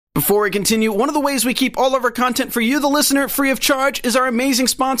Before we continue, one of the ways we keep all of our content for you, the listener, free of charge is our amazing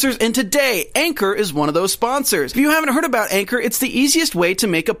sponsors, and today, Anchor is one of those sponsors. If you haven't heard about Anchor, it's the easiest way to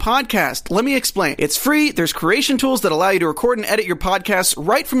make a podcast. Let me explain. It's free, there's creation tools that allow you to record and edit your podcasts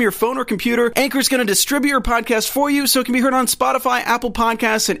right from your phone or computer. Anchor's going to distribute your podcast for you so it can be heard on Spotify, Apple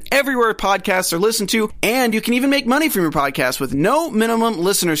Podcasts, and everywhere podcasts are listened to, and you can even make money from your podcast with no minimum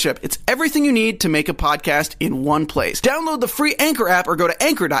listenership. It's everything you need to make a podcast in one place. Download the free Anchor app or go to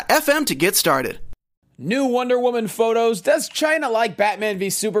anchor.fm to get started. New Wonder Woman photos. Does China like Batman v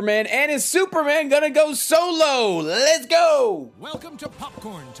Superman? And is Superman gonna go solo? Let's go! Welcome to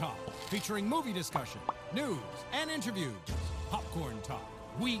Popcorn Talk, featuring movie discussion, news, and interviews. Popcorn Talk.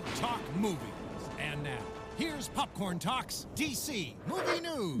 We talk movies. And now, here's Popcorn Talk's DC Movie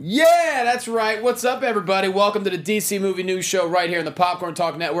News. Yeah, that's right. What's up, everybody? Welcome to the DC Movie News Show right here in the Popcorn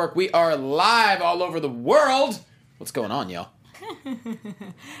Talk Network. We are live all over the world. What's going on, y'all?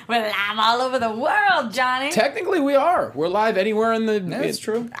 Well, I'm all over the world, Johnny. Technically, we are. We're live anywhere in the... That's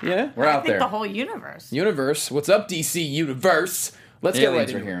true. Yeah. We're out there. the whole universe. What's up, DC Universe? Let's get right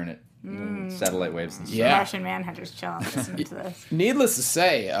Aliens are into it. hearing it. Satellite waves and stuff. Yeah. Martian Manhunter's chilling listening to this. Needless to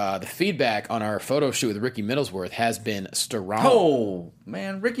say, the feedback on our photo shoot with Ricky Middlesworth has been strong. Oh,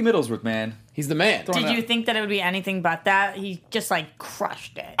 man. Ricky Middlesworth, man. He's the man. Did you think that it would be anything but that? He just,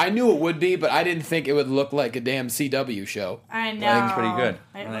 crushed it. I knew it would be, but I didn't think it would look like a damn CW show. I know. I think it's pretty good.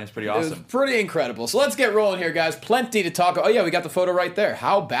 I think it's pretty It was awesome. pretty incredible. So let's get rolling here, guys. Plenty to talk about. Oh, yeah, we got the photo right there.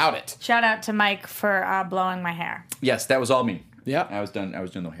 How about it? Shout out to Mike for blowing my hair. Yes, that was all me. Yeah. I was doing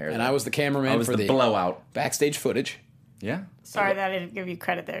the hair. And I was the cameraman I was for the blowout. backstage footage. Yeah. Sorry that I didn't give you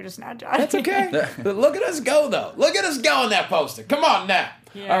credit there just now, Johnny. That's okay. But look at us go, though. Look at us go on that poster. Come on now.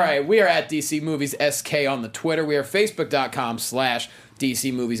 Yeah. All right, we are at DC Movies SK on the Twitter. We are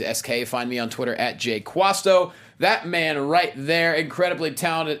Facebook.com/DC Movies SK. Find me on Twitter at Jay Quasto. That man right there, incredibly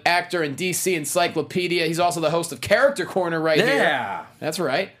talented actor in DC Encyclopedia. He's also the host of Character Corner right here. Yeah. That's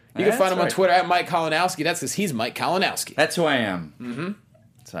right. You can find him on Twitter at Mike Kalinowski. That's because he's Mike Kalinowski. That's who I am. Mm-hmm.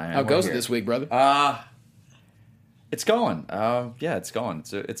 That's who I am. How goes it this week, brother? It's going. Yeah, it's going.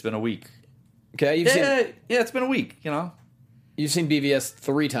 It's been a week. Okay, Yeah, it's been a week, you've seen BVS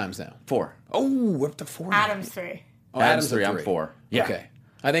 3 times now. 4. Oh, we're up to 4 now. Adam's 3. Oh, Adam's at 3, I'm 4. Yeah. Okay.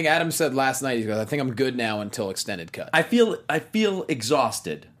 I think Adam said last night, he goes, I think I'm good now until extended cut. I feel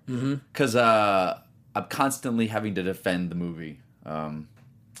exhausted because I'm constantly having to defend the movie.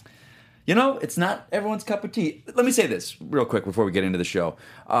 It's not everyone's cup of tea. Let me say this real quick before we get into the show.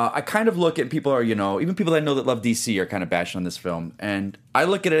 I kind of look at people are, even people that I know that love DC are kind of bashing on this film. And I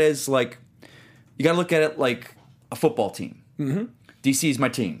look at it as you got to look at it like a football team. Mm-hmm. DC is my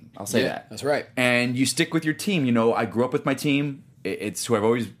team. I'll say that. That's right. And you stick with your team. I grew up with my team. It's who I've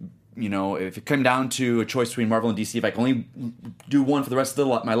always, if it came down to a choice between Marvel and DC, if I can only do one for the rest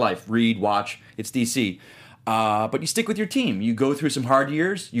of my life, read, watch, it's DC. But you stick with your team. You go through some hard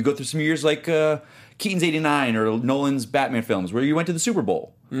years. You go through some years like Keaton's 89 or Nolan's Batman films where you went to the Super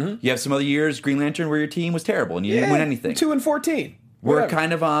Bowl. Mm-hmm. You have some other years, Green Lantern, where your team was terrible and you didn't win anything. 2-14. We're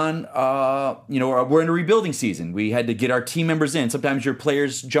kind of on, we're in a rebuilding season. We had to get our team members in. Sometimes your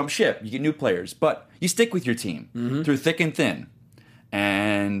players jump ship. You get new players. But you stick with your team through thick and thin.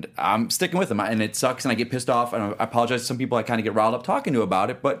 And I'm sticking with them. And it sucks and I get pissed off. And I apologize to some people I kind of get riled up talking to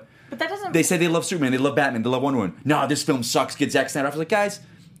about it. But that doesn't... They say they love Superman, they love Batman, they love Wonder Woman. No, this film sucks. Get Zack Snyder off. I was like, guys,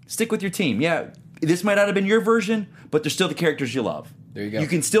 stick with your team. Yeah, this might not have been your version, but they're still the characters you love. There you go. You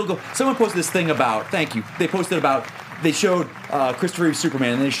can still go. Someone posted this thing about. Thank you. They posted about. They showed Christopher Reeve's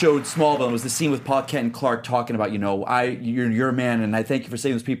Superman, and they showed Smallville. It was the scene with Paul Kent and Clark talking about, you're a man, and I thank you for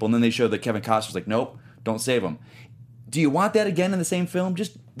saving those people. And then they showed that Kevin Costner's like, nope, don't save them. Do you want that again in the same film?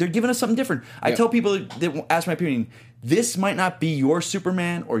 They're giving us something different. I tell people that ask my opinion, this might not be your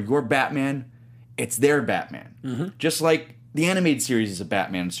Superman or your Batman. It's their Batman. Mm-hmm. Just like the animated series is a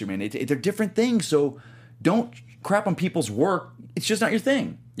Batman and Superman. They're different things, so don't crap on people's work. It's just not your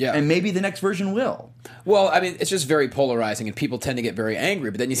thing. Yeah. And maybe the next version will. Well, I mean, it's just very polarizing, and people tend to get very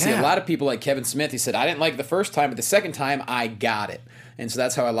angry. But then you see a lot of people like Kevin Smith. He said, I didn't like it the first time, but the second time, I got it. And so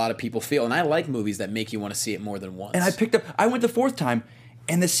that's how a lot of people feel. And I like movies that make you want to see it more than once. And I went the fourth time,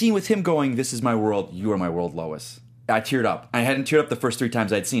 and the scene with him going, this is my world, you are my world, Lois. I teared up. I hadn't teared up the first 3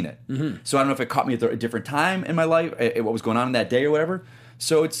 times I'd seen it. Mm-hmm. So I don't know if it caught me at a different time in my life, what was going on in that day or whatever.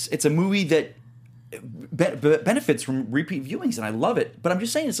 So it's a movie that benefits from repeat viewings, and I love it. But I'm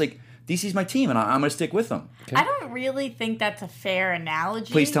just saying, it's like, DC's my team, and I'm going to stick with them. I don't really think that's a fair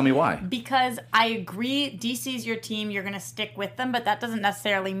analogy. Please tell me why. Because I agree, DC's your team, you're going to stick with them, but that doesn't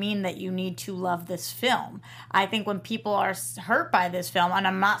necessarily mean that you need to love this film. I think when people are hurt by this film, and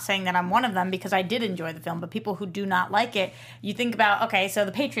I'm not saying that I'm one of them because I did enjoy the film, but people who do not like it, you think about, okay, so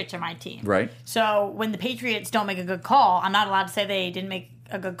the Patriots are my team. Right. So when the Patriots don't make a good call, I'm not allowed to say they didn't make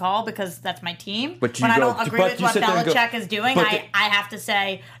a good call because that's my team. But when I don't agree with what Belichick is doing, I have to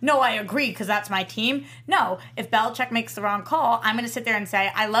say, no, I agree because that's my team. No, if Belichick makes the wrong call, I'm going to sit there and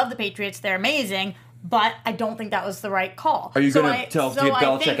say, I love the Patriots, they're amazing, but I don't think that was the right call. Are you going to get Belichick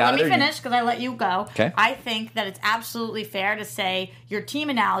out of there? Let me finish because I let you go. Okay. I think that it's absolutely fair to say your team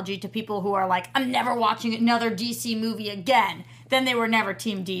analogy to people who are like, I'm never watching another DC movie again. Then they were never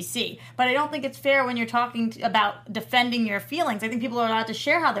Team DC. But I don't think it's fair when you're talking about defending your feelings. I think people are allowed to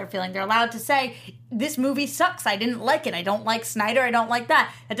share how they're feeling. They're allowed to say, this movie sucks. I didn't like it. I don't like Snyder. I don't like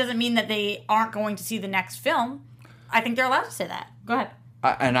that. That doesn't mean that they aren't going to see the next film. I think they're allowed to say that. Go ahead.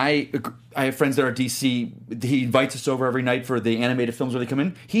 I have friends that are DC. He invites us over every night for the animated films where they come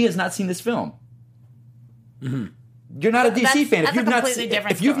in. He has not seen this film. Mm-hmm. You're not a DC fan.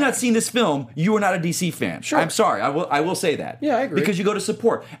 If you've not seen this film, you are not a DC fan. Sure. I'm sorry. I will say that. Yeah, I agree. Because you go to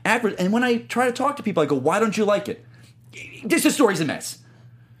support. And when I try to talk to people, I go, why don't you like it? This story's a mess.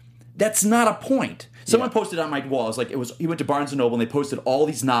 That's not a point. Someone posted on my wall. He went to Barnes & Noble and they posted all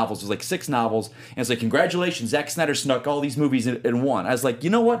these novels. It was like 6 novels. And it's like, congratulations, Zack Snyder snuck all these movies in one. I was like, you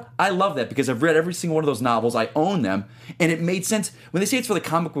know what? I love that because I've read every single one of those novels. I own them. And it made sense. When they say it's for the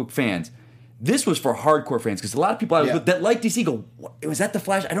comic book fans, this was for hardcore fans because a lot of people that like DC go, was that the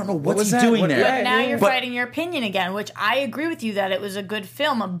Flash? I don't know what's he doing there. But now you're fighting your opinion again, which I agree with you that it was a good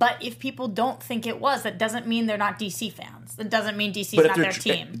film. But if people don't think it was, that doesn't mean they're not DC fans. That doesn't mean DC's not their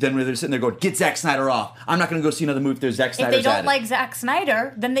team. Then they're sitting there going, get Zack Snyder off. I'm not going to go see another movie if there's Zack Snyder. If they don't like Zack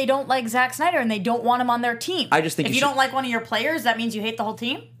Snyder, then they don't like Zack Snyder and they don't want him on their team. I just think if you don't like one of your players, that means you hate the whole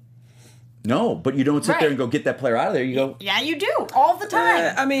team? No, but you don't sit there and go get that player out of there. You go, yeah, you do all the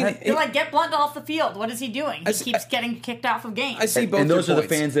time. I mean, you're like, get Blunt off the field. What is he doing? He keeps getting kicked off of games. I see both. And those your are the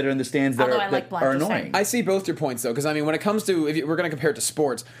fans that are in the stands that are annoying. I see both your points though, because I mean, when it comes to we're going to compare it to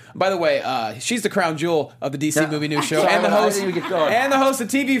sports. By the way, she's the crown jewel of the DC Movie News Show and the host of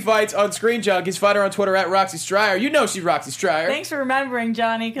TV Fights on Screen Junkies. Find her on Twitter at Roxy Stryer. You know she's Roxy Stryer. Thanks for remembering,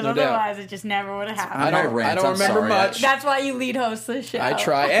 Johnny, because otherwise it just never would have happened. I don't remember much. That's why you lead host this show. I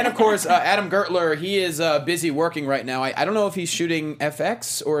try, and of course, Adam Gertler. He is busy working right now. I don't know if he's shooting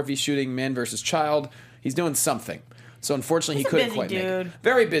FX or if he's shooting Man vs. Child. He's doing something. So unfortunately, he couldn't quite make it.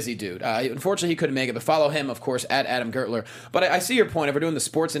 Very busy dude. Unfortunately, he couldn't make it. But follow him, of course, at Adam Gertler. But I see your point. If we're doing the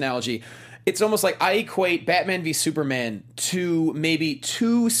sports analogy, it's almost like I equate Batman v Superman to maybe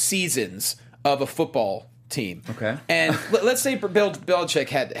 2 seasons of a football team. Okay. And let's say Bill Belichick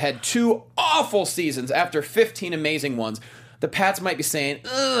had 2 awful seasons after 15 amazing ones. The Pats might be saying,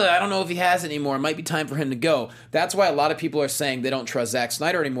 I don't know if he has it anymore. It might be time for him to go. That's why a lot of people are saying they don't trust Zack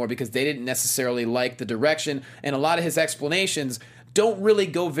Snyder anymore because they didn't necessarily like the direction. And a lot of his explanations don't really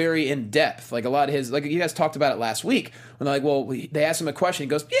go very in depth. Like a lot of his, like you guys talked about it last week when they're like, well, they asked him a question. He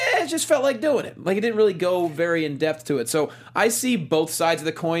goes, yeah, it just felt like doing it. Like it didn't really go very in depth to it. So I see both sides of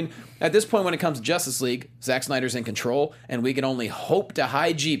the coin. At this point, when it comes to Justice League, Zack Snyder's in control, and we can only hope to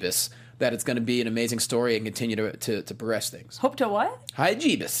high Jeebus that it's going to be an amazing story and continue to progress things. Hope to what? High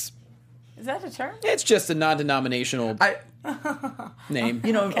Jeebus. Is that a term? It's just a non-denominational name.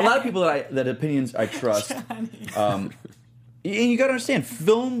 You know, a lot of people that opinions I trust. And you got to understand,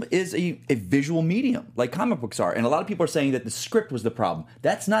 film is a visual medium, like comic books are. And a lot of people are saying that the script was the problem.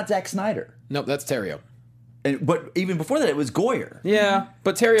 That's not Zack Snyder. Nope, that's Terrio. But even before that, it was Goyer. Yeah,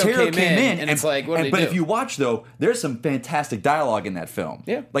 but Terrio came in, and it's like, what did he do? But if you watch, though, there's some fantastic dialogue in that film.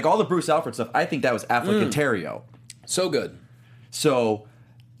 Yeah. Like all the Bruce Alfred stuff, I think that was Affleck and Terrio. So good. So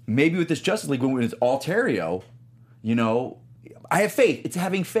maybe with this Justice League, when it's all Terrio, you know, I have faith. It's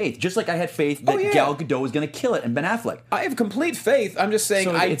having faith. Just like I had faith that Gal Gadot was going to kill it and Ben Affleck. I have complete faith. I'm just saying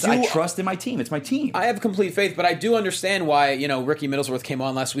I trust in my team. It's my team. I have complete faith, but I do understand why, you know, Ricky Middlesworth came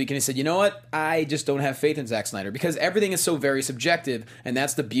on last week and he said, you know what? I just don't have faith in Zack Snyder because everything is so very subjective, and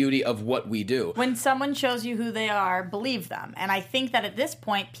that's the beauty of what we do. When someone shows you who they are, believe them. And I think that at this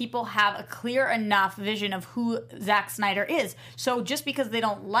point, people have a clear enough vision of who Zack Snyder is. So just because they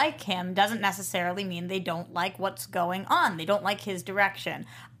don't like him doesn't necessarily mean they don't like what's going on. They don't like his direction.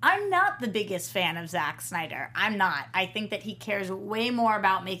 I'm not the biggest fan of Zack Snyder. I'm not. I think that he cares way more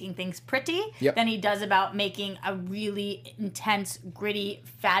about making things pretty than he does about making a really intense, gritty,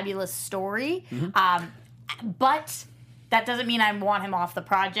 fabulous story. Mm-hmm. But That doesn't mean I want him off the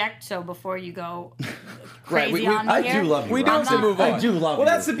project. So before you go Right, crazy we- on I here, do love you. We do Rob. have to move on. I do love Well,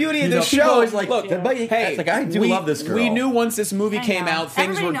 you. that's the beauty of You know, this people show. always like, Look, it's like, I do love this girl. We knew once this movie I came know. out,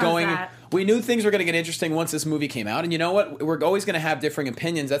 things Everybody were knows going. that. We knew things were going to get interesting once this movie came out, and you know what? We're always going to have differing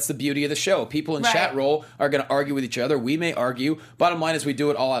opinions. That's the beauty of the show. People in Right. chat roll are going to argue with each other. We may argue. Bottom line is, we do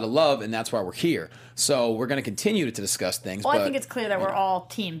it all out of love, and that's why we're here. So we're going to continue to discuss things. well, but I think it's clear that we're all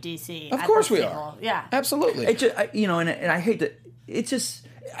Team DC. of at course this we table. are. Yeah. Absolutely. It just, and I hate that. It's just,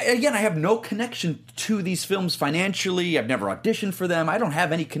 again, I have no connection to these films financially. I've never auditioned for them. I don't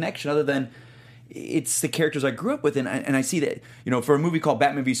have any connection other than it's the characters I grew up with, and I see that, for a movie called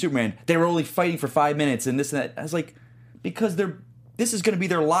Batman v Superman, they were only fighting for 5 minutes and this and that. I was like, because this is going to be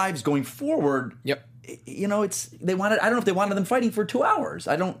their lives going forward. Yep. They wanted. I don't know if they wanted them fighting for 2 hours.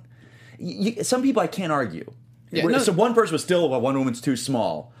 I don't. Some people I can't argue. Yeah, no. So one person was still, well, Wonder Woman's too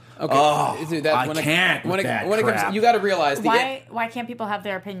small. Okay. Oh, I can't When with it that comes, crap. you got to realize Why can't people have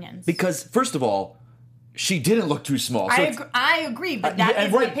their opinions? Because first of all, she didn't look too small. So I agree, but that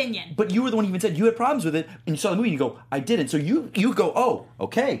is an opinion. But you were the one who even said you had problems with it, and you saw the movie and you go, I didn't. So you go, oh,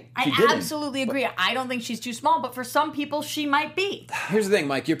 okay. She I didn't. absolutely agree. I don't think she's too small, but for some people, she might be. Here's the thing,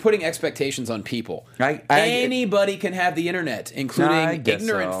 Mike. You're putting expectations on people. I- Anybody can have the internet, including I guess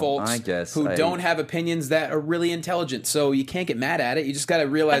ignorant so. folks I guess. who don't have opinions that are really intelligent. So you can't get mad at it. You just got to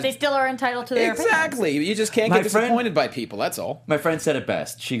realize But they still are entitled to their opinions. exactly. You just can't My get friend- disappointed by people. That's all. My friend said it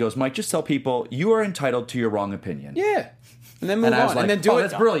best. She goes, Mike, just tell people you are entitled to your wrong opinion. Yeah, and then move And I on, was like, and then do oh, it.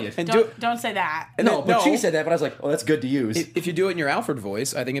 that's brilliant. And do Don't say that. and No, then- but she said that, but I was like, oh, that's good to use. If you do it in your Alfred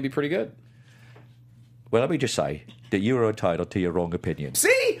voice, I think it'd be pretty good. Well, let me just say that you are entitled to your wrong opinion.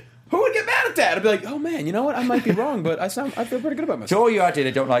 See, who would get mad at that? I'd be like, oh man, you know what? I might be wrong, but I feel pretty good about To myself. all you out there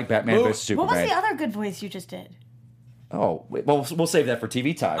that don't like Batman Well, vs. Superman. What was the other good voice you just did? Oh, well, we'll save that for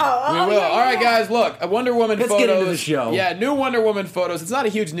TV time. We will. All right, guys. Look, Wonder Woman Let's photos. get into the show. Yeah, new Wonder Woman photos. It's not a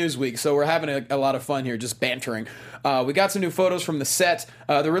huge news week, so we're having a lot of fun here, just bantering. We got some new photos from the set.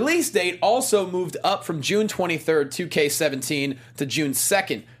 The release date also moved up from June 23rd, 2K17, to June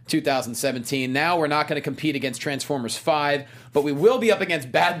 2nd, 2017. Now we're not going to compete against Transformers 5, but we will be up against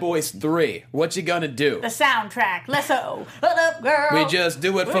Bad Boys 3. What you gonna do? The soundtrack. Let's go. What up, girl? We just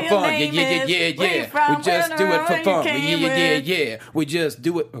do it for What your fun. name Yeah. is? Where you from? We just do it for Where fun. you came Yeah. with? We just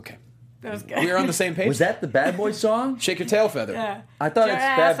do it. Okay. That was good. We're on the same page. Was that the Bad Boys song? Shake your tail feather. Yeah. I thought Your it's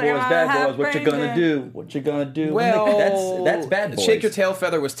ass Bad like Boys, a Bad Boys. What you gonna heartbreaker. do? What you gonna do? Well, that's Bad Boys. Shake Your Tail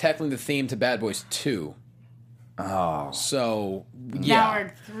Feather was technically the theme to Bad Boys 2. Oh, So, Now yeah.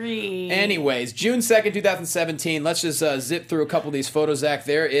 we're 3. Anyways, June 2nd, 2017. Let's just zip through a couple of these photos, Zach.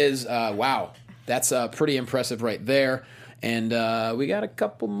 There is, wow, that's pretty impressive right there. And we got a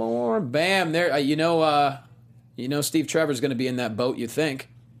couple more. Bam, there. You know Steve Trevor's going to be in that boat, you think.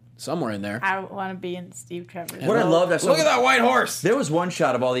 Somewhere in there. I want to be in Steve Trevor's. what I love that. Look at that white horse. There was one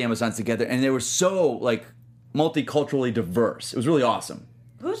shot of all the Amazons together, and they were so like multiculturally diverse. It was really awesome.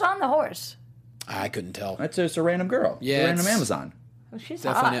 Who's on the horse? I couldn't tell. That's just a random girl. Yeah, a random it's- Amazon. Oh, she's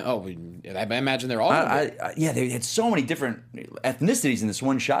Definitely. hot. Oh, I imagine they're all. Yeah, they had so many different ethnicities in this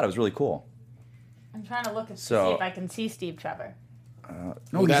one shot. It was really cool. I'm trying to look and So- see if I can see Steve Trevor. No,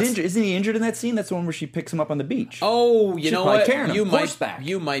 Well, he's that's- injured. Isn't he injured in that scene? That's the one where she picks him up on the beach. Oh, you She's know probably what? carrying him. You Horseback.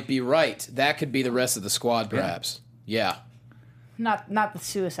 might be right. That could be the rest of the squad, perhaps. Yeah. Not the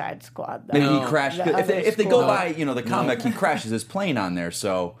Suicide Squad. Though. Maybe No. he crashed. The If they, other if they go squad. by, the comic, he crashes his plane on there.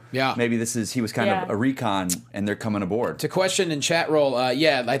 So Yeah. maybe he was kind of Yeah. a recon, and they're coming aboard. To question in chat roll,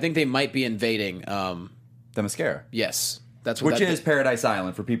 yeah, I think they might be invading. The mascara. Yes, that's what Which that is Paradise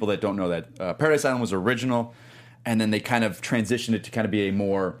Island, for people that don't know that. Paradise Island was original, and then they kind of transitioned it to kind of be a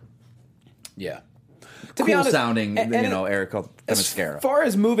more yeah. To be cool honest, sounding, and area called the as mascara. far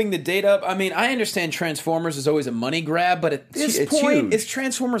as moving the date up, I mean, I understand Transformers is always a money grab, but at this It's point, huge. is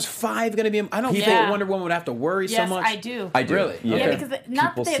Transformers 5 going to be? I don't think Yeah. Wonder Woman would have to worry so Yes, much. I do. I do. Really? Yeah, Yeah, because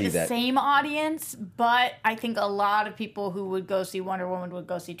not People that they see have the that. same audience, but I think a lot of people who would go see Wonder Woman would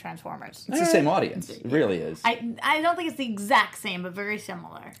go see Transformers. It's the same audience. It really is. I don't think it's the exact same, but very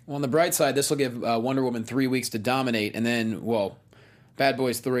similar. Well, on the bright side, this will give Wonder Woman 3 weeks to dominate, and then, well, Bad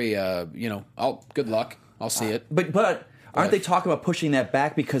Boys 3, good luck. I'll see it. But aren't they talking about pushing that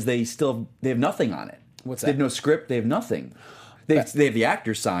back because they have nothing on it? What's They have that? no script. They have nothing. They have the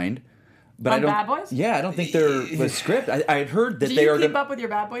actors signed. But On I don't. Bad Boys? Yeah, I don't think they're the script. I had heard that Do they you are. keep up with your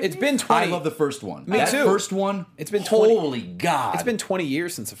Bad Boys? It's news? been 20. I love the first one. Me that too. first one. It's been 20 holy God. It's been 20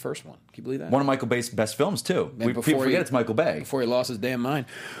 years since the first one. Can you believe that? one of Michael Bay's best films too. People before forget he- it's Michael Bay. Before he lost his damn mind.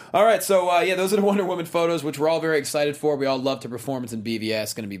 All right, so those are the Wonder Woman photos, which we're all very excited for. We all loved her performance in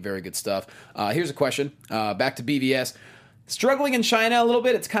BVS. Going to be very good stuff. Here's a question. Back to BVS. Struggling in China a little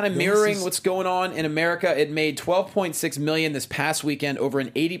bit. It's kind of mirroring what's going on in America. It made $12.6 million this past weekend, over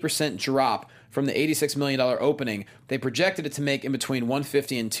an 80% drop from the $86 million opening. They projected it to make in between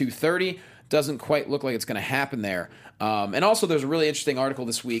 $150 and $230. Doesn't quite look like it's going to happen there. And also, there's a really interesting article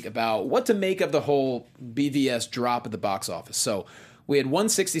this week about what to make of the whole BVS drop at the box office. So we had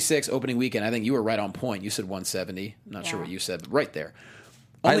 166 opening weekend. I think you were right on point. You said 170. I'm not sure what you said, but right there.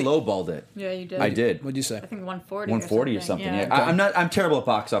 I lowballed it. Yeah, you did. I did. What'd you say? I think 140. 140 or something. Yeah. Yeah. I'm terrible at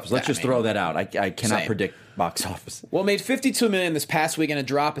box office. Let's just throw that out. I cannot Same. predict box office. Well, it made $52 million this past weekend, a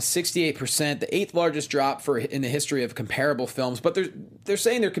drop of 68%, the 8th largest drop in the history of comparable films. But they're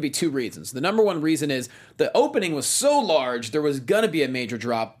saying there could be two reasons. The number one reason is the opening was so large, there was going to be a major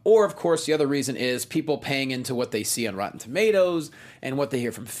drop. Or, of course, the other reason is people paying into what they see on Rotten Tomatoes and what they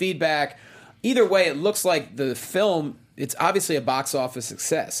hear from feedback. Either way, it looks like the film, it's obviously a box office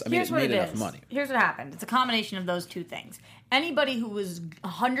success. I mean, it made enough money. Here's what happened. It's a combination of those two things. Anybody who was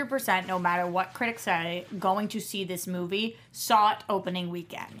 100%, no matter what critics say, going to see this movie, saw it opening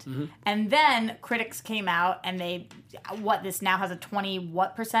weekend. Mm-hmm. And then critics came out and this now has a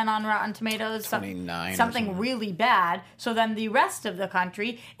 20% on Rotten Tomatoes? 29 or Something something. really bad. So then the rest of the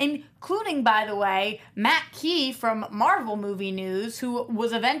country, including, by the way, Matt Key from Marvel Movie News, who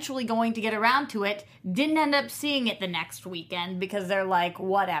was eventually going to get around to it, didn't end up seeing it the next weekend because they're like,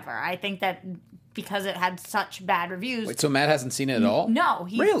 whatever. I think that because it had such bad reviews. Wait, so Matt hasn't seen it at all? No,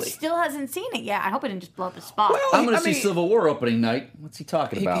 he Really? still hasn't seen it yet. I hope it didn't just blow up his spot. Well, I'm going I to see mean- Civil War opening night. What's he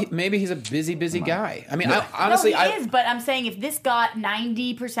talking about? Maybe he's a busy guy. I mean, Honestly, he is, but I'm saying if this got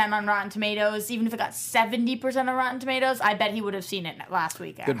 90% on Rotten Tomatoes, even if it got 70% on Rotten Tomatoes, I bet he would have seen it last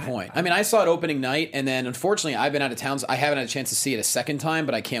weekend. Good point. I mean, I saw it opening night, and then unfortunately, I've been out of town, so I haven't had a chance to see it a second time,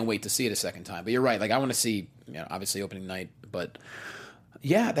 but I can't wait to see it a second time. But you're right. Like, I want to see, obviously opening night, but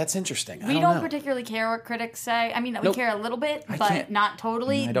yeah, that's interesting. We don't particularly care what critics say. I mean, we Nope. care a little bit, can't- but not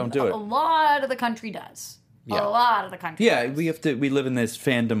totally. I don't do it. A lot of the country does. Yeah. A lot of the country Yeah, does. we live in this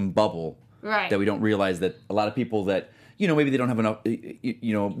fandom bubble Right. that we don't realize that a lot of people that maybe they don't have enough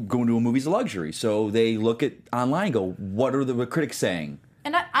going to a movie's a luxury, so they look at online and go, what are the critics saying?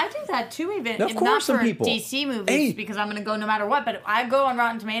 And I do that too, even Of if course, not some for people. DC movies, Hey. because I'm going to go no matter what. But I go on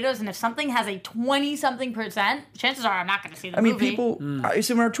Rotten Tomatoes, and if something has a 20-something%, chances are I'm not going to see the I mean, movie. people. I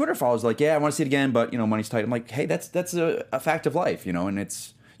see our Twitter followers like, yeah, I want to see it again, but money's tight. I'm like, hey, that's a fact of life, and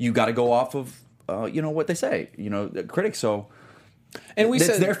it's you got to go off of what they say, the critics. So And we it's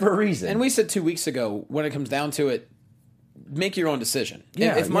said there for a reason. And we said 2 weeks ago, when it comes down to it, make your own decision.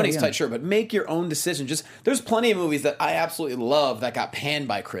 Yeah, if money's yeah. tight, sure, but make your own decision. There's plenty of movies that I absolutely love that got panned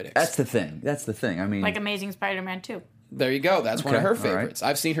by critics. That's the thing. I mean, Like Amazing Spider-Man 2. There you go. That's one of Okay, her all right. favorites.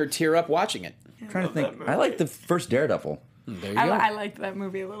 I've seen her tear up watching it. I'm trying to think. I like the first Daredevil. There you go. I liked that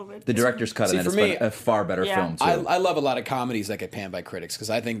movie a little bit. The director's cut See, of that for is me- a far better Yeah. film too. I love a lot of comedies that get panned by critics because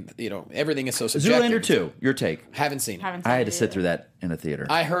I think everything is so subjective. Zoolander 2, your take. Haven't seen it. Haven't I had to seen sit it through that in a theater.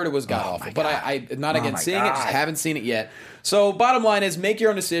 I heard it was god awful, but I'm not Oh against my seeing it. Just God. haven't seen it yet. So bottom line is, make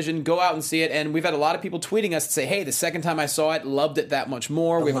your own decision. Go out and see it. And we've had a lot of people tweeting us to say, "Hey, the second time I saw it, loved it that much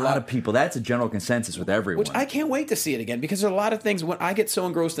more." We a have lot of people. That's a general consensus with everyone. Which I can't wait to see it again because there are a lot of things when I get so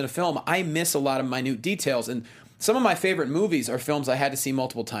engrossed in a film, I miss a lot of minute details. And some of my favorite movies are films I had to see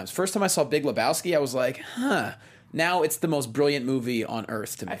multiple times. First time I saw Big Lebowski, I was like, huh. Now it's the most brilliant movie on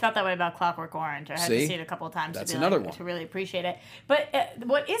earth to me. I felt that way about Clockwork Orange. I had See? to see it a couple of times That's to, another one. to really appreciate it. But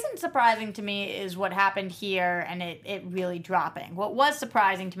what isn't surprising to me is what happened here and it really dropping. What was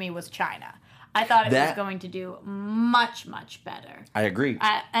surprising to me was China. I thought it was That- going to do much, much better. I agree.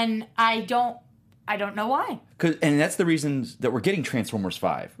 And I don't know why. And that's the reasons that we're getting Transformers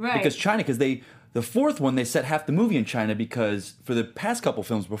 5. Right. Because China, the fourth one, they set half the movie in China because for the past couple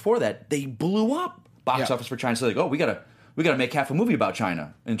films before that, they blew up box Yeah. office for China. So they go, we gotta make half a movie about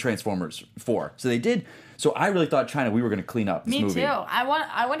China in Transformers 4. So they did. So I really thought China, we were going to clean up this Me movie. too. I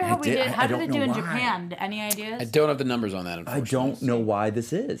wonder how we did- did. I How did don't it do know in why. Japan? Any ideas? I don't have the numbers on that, I unfortunately. don't know why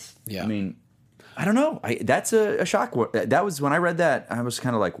this is. Yeah. I mean, I don't know. That's a shock. That was when I read that. I was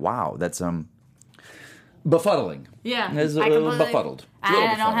kind of like, wow, that's befuddling. Yeah, It's a I little completely- befuddled. It's a little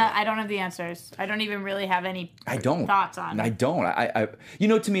befuddled. I don't have the answers. I don't even really have any I don't. thoughts on it. I don't.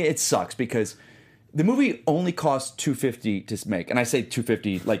 To me, it sucks because the movie only cost $250 to make, and I say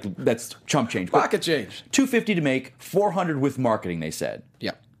 $250 like that's chump change. but Pocket change. $250 to make, $400 with marketing. They said.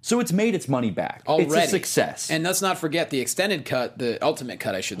 Yeah. So it's made its money back. Already. It's a success. And let's not forget the extended cut, the ultimate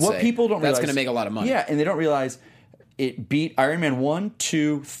cut, I should say. what people don't realize, That's going to make a lot of money. Yeah, and they don't realize it beat Iron Man 1,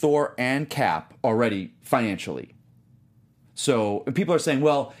 2, Thor, and Cap already financially. So and people are saying,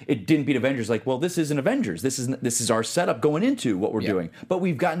 well, it didn't beat Avengers. Like, well, this isn't Avengers. This is our setup going into what we're doing. But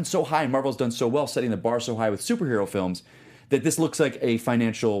we've gotten so high, and Marvel's done so well, setting the bar so high with superhero films, that this looks like a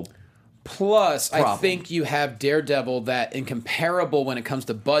financial. Plus, I problem. think you have Daredevil that, incomparable when it comes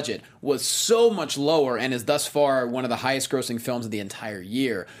to budget, was so much lower and is thus far one of the highest-grossing films of the entire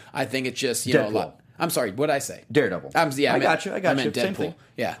year. I think it's just, a Deadpool. lot. I'm sorry, what did I say? Daredevil. I got you. I meant Same Deadpool. thing.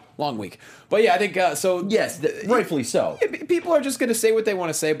 Yeah, long week. But yeah, I think so. Yes, rightfully so. People are just going to say what they want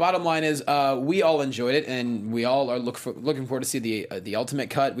to say. Bottom line is, we all enjoyed it, and we all are looking forward to see the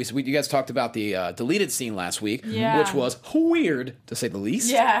ultimate cut. You guys talked about the deleted scene last week, which was weird to say the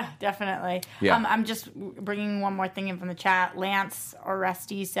least. Yeah, definitely. Yeah. I'm just bringing one more thing in from the chat. Lance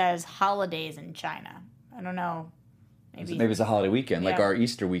Oresti says holidays in China. I don't know. Maybe it's a holiday weekend, like Yeah. our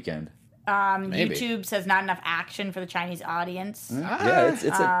Easter weekend. Maybe. YouTube says not enough action for the Chinese audience. Yeah,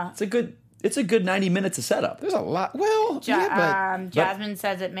 it's a good 90 minutes of setup. There's a lot. Well, Jasmine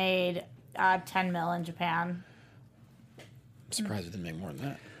says it made 10 mil in Japan. I'm surprised it didn't make more than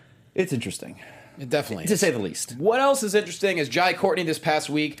that. It's interesting, It definitely to is. say the least. What else is interesting is Jai Courtney this past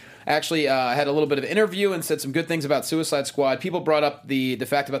week actually had a little bit of an interview and said some good things about Suicide Squad. People brought up the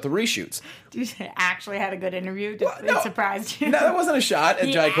fact about the reshoots. Dude actually had a good interview. Well, no. It surprised you. No, that wasn't a shot at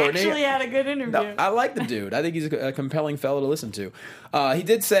He Jai Courtney. actually had a good interview. No, I like the dude. I think he's a compelling fellow to listen to. He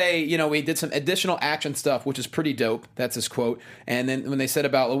did say, we did some additional action stuff, which is pretty dope. That's his quote. And then when they said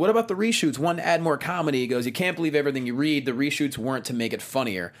about, well, what about the reshoots? One to add more comedy. He goes, you can't believe everything you read. The reshoots weren't to make it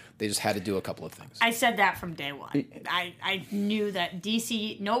funnier. They just had to do a couple of things. I said that from day one. I knew that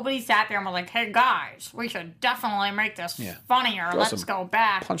DC, nobody sat there and was like, hey guys, we should definitely make this funnier. Throw Let's some go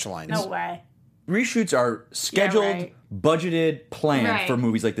back. punchlines. No way. Reshoots are scheduled, right. budgeted, planned Right. for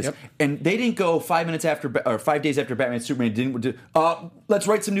movies like this, Yep. and they didn't go 5 minutes after or 5 days after Batman and Superman. Didn't do. Let's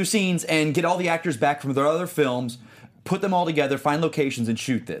write some new scenes and get all the actors back from their other films, put them all together, find locations, and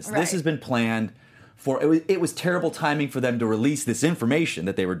shoot this. Right. This has been planned. It was terrible timing for them to release this information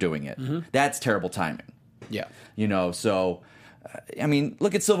that they were doing it. Mm-hmm. That's terrible timing. Yeah. So. I mean,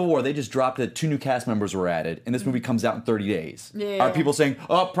 look at Civil War. They just dropped that 2 new cast members were added, and this movie comes out in 30 days. Yeah. Are people saying,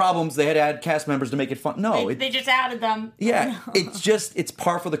 problems, they had to add cast members to make it fun? No. They just added them. Yeah, it's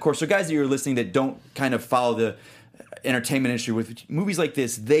par for the course. So guys that you're listening that don't kind of follow the entertainment industry with movies like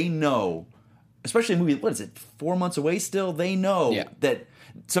this, they know, especially a movie, what is it, 4 months away still? They know that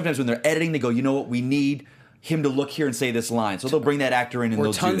sometimes when they're editing, they go, you know what, we need him to look here and say this line. So they'll bring that actor in and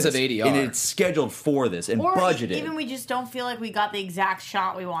they'll tons do this. of ADR. And it's scheduled for this and Or budgeted. even we just don't feel like we got the exact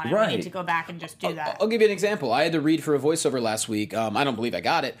shot we wanted. Right. We need to go back and just do that. I'll give you an example. I had to read for a voiceover last week. I don't believe I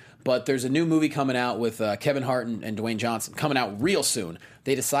got it, but there's a new movie coming out with Kevin Hart and Dwayne Johnson coming out real soon.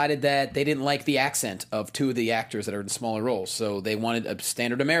 They decided that they didn't like the accent of 2 of the actors that are in smaller roles, so they wanted a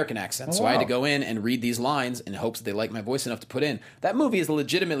standard American accent. So I had to go in and read these lines in hopes that they like my voice enough to put in. That movie is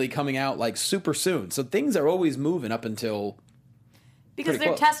legitimately coming out like super soon, so things are always moving up until... Because pretty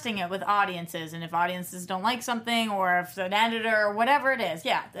they're close. testing it with audiences, and if audiences don't like something, or if an editor, or whatever it is,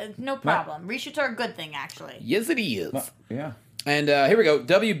 no problem. Reshoots are a good thing, actually. Yes, it is. yeah. And here we go.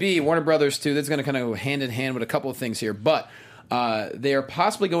 WB, Warner Brothers, too. That's going to kind of go hand in hand with a couple of things here. But they are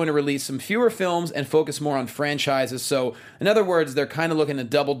possibly going to release some fewer films and focus more on franchises. So, in other words, they're kind of looking to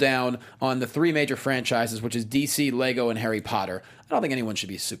double down on the 3 major franchises, which is DC, Lego, and Harry Potter. I don't think anyone should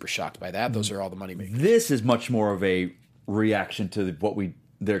be super shocked by that. Those are all the money makers. This is much more of a reaction to what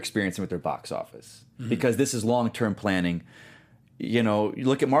they're experiencing with their box office. Because this is long-term planning. You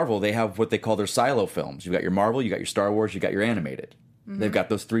look at Marvel, they have what they call their silo films. You've got your Marvel, you got your Star Wars, you got your animated. They've got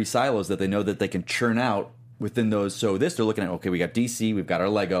those 3 silos that they know that they can churn out within those. So they're looking at, okay, we got DC, we've got our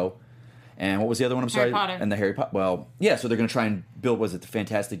Lego, and what was the other one? I'm sorry? Harry Potter. And the Harry Potter. Well, yeah, so they're going to try and build, was it the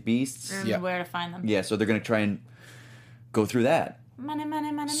Fantastic Beasts? And Yeah. where to find them. Yeah, so they're going to try and go through that. Money,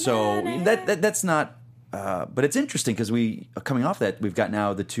 money, money, So money. that's not... but it's interesting because coming off that, we've got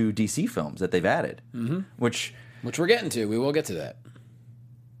now the 2 DC films that they've added, which Which we're getting to. We will get to that.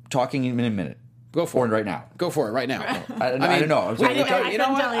 talking in a minute. Go for Or it. right now. Go for it right now. I don't know. I was like, you know I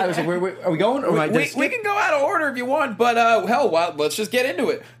couldn't what? tell I was like, either. are we going? Or am I We just can go out of order if you want, but let's just get into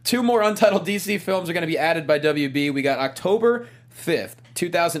it. 2 more untitled DC films are going to be added by WB. We got October 5th,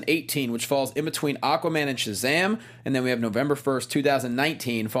 2018, which falls in between Aquaman and Shazam, and then we have November 1st,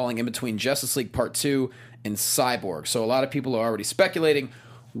 2019, falling in between Justice League Part 2 and Cyborg. So a lot of people are already speculating,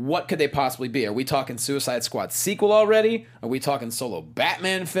 what could they possibly be? Are we talking Suicide Squad sequel already? Are we talking solo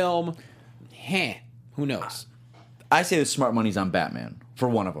Batman film? Who knows? I say the smart money's on Batman for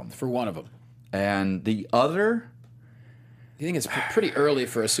one of them, For one of them. and the other. You think it's pretty early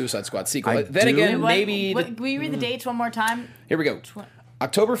for a Suicide Squad sequel? I Then do. again, What- maybe... Will you read the dates one more time? Here we go.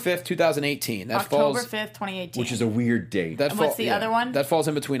 October 5th, 2018. That October falls... 5th, 2018. Which is a weird date. That And what's the other one? That falls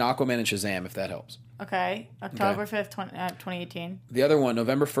in between Aquaman and Shazam, if that helps. Okay, October 5th, 2018. The other one,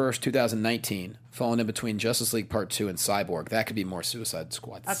 November 1st, 2019, falling in between Justice League Part 2 and Cyborg. That could be more Suicide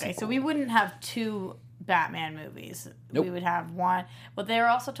Squad. Okay, so we wouldn't have two Batman movies. Nope. We would have one. But they were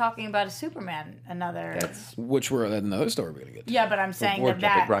also talking about a Superman, another... Which were another story we're going to get to. Yeah, but I'm saying We're that...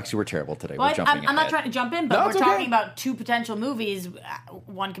 jumping. Roxy, we're terrible today. Well, We're jumping I'm not ahead. trying to jump in, but No, we're it's okay. talking about two potential movies.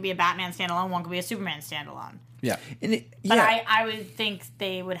 One could be a Batman standalone, one could be a Superman standalone. Yeah. But I would think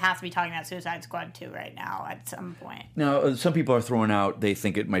they would have to be talking about Suicide Squad 2 right now at some point. Now, some people are throwing out, they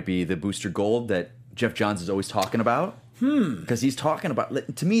think it might be the Booster Gold that Jeff Johns is always talking about. Because he's talking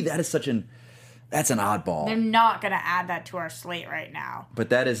about, to me, that is that's an oddball. They're not going to add that to our slate right now. But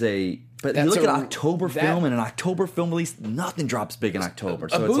that is but That's you look a- at October that- film, and an October film release, nothing drops big in October.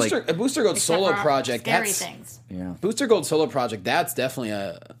 So A Booster Gold Except solo for project. Scary That's things. yeah. Booster Gold solo project. That's definitely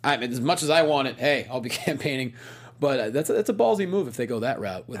I mean, as much as I want it, hey, I'll be campaigning. But that's a ballsy move if they go that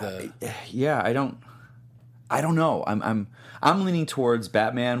route with a. Yeah, I don't know. I'm leaning towards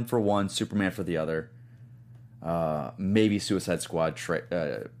Batman for one, Superman for the other. Maybe Suicide Squad,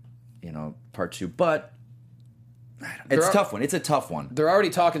 part 2, but it's a tough one. It's a tough one. They're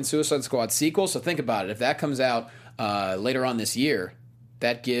already talking Suicide Squad sequel, so think about it. If that comes out later on this year,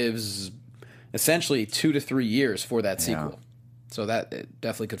 that gives essentially 2 to 3 years for that sequel. So that it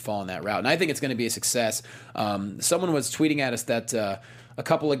definitely could fall in that route. And I think it's going to be a success. Someone was tweeting at us that a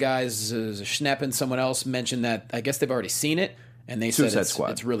couple of guys, Schnepp and someone else, mentioned that I guess they've already seen it, and they Suicide said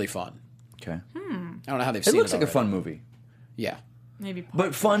Squad. it's really fun. Okay. I don't know how they've It seen it. looks like a already. fun movie. Yeah. Maybe part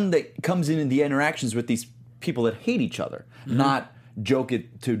But fun that comes in the interactions with these people that hate each other, not joke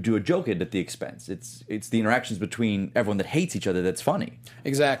it to do a joke it at the expense. It's the interactions between everyone that hates each other that's funny.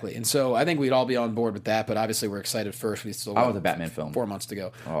 Exactly. And so I think we'd all be on board with that, but obviously we're excited first. We still I got want the Batman film. 4 months to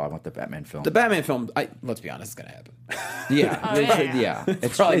go. Oh, I want the Batman film. The Batman film, let's be honest, it's going to happen. Yeah, yeah.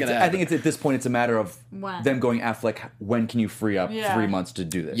 It's probably gonna I happen. think it's at this point, it's a matter of When? them going Affleck. When can you free up Yeah. 3 months to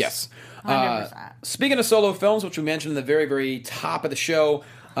do this? Yes. 100%. Speaking of solo films, which we mentioned in the very, very top of the show,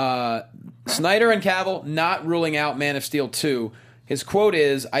 Snyder and Cavill not ruling out Man of Steel 2. His quote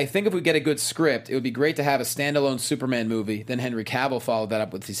is, "I think if we get a good script, it would be great to have a standalone Superman movie." Then Henry Cavill followed that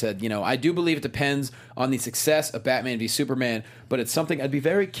up with, he said, I do believe it depends on the success of Batman v Superman, but it's something I'd be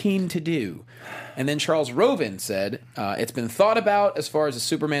very keen to do. And then Charles Roven said, it's been thought about as far as a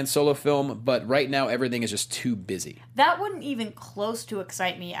Superman solo film, but right now everything is just too busy. That wouldn't even close to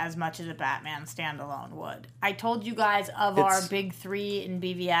excite me as much as a Batman standalone would. I told you guys of our big three in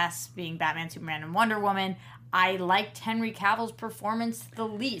BVS being Batman, Superman, and Wonder Woman. I liked Henry Cavill's performance the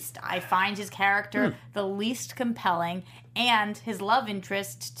least. I find his character the least compelling, and his love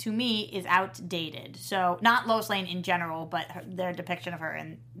interest, to me, is outdated. So, not Lois Lane in general, but their depiction of her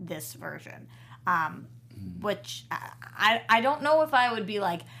in this version. Which, I don't know if I would be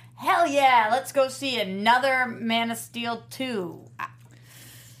like, hell yeah, let's go see another Man of Steel 2.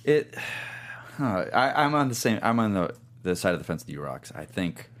 I'm on the side of the fence with you, Rox. I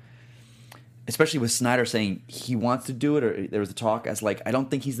think, especially with Snyder saying he wants to do it, or there was a talk as like, I don't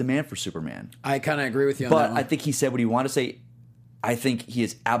think he's the man for Superman. I kind of agree with you on that But one. I think he said what he wanted to say. I think he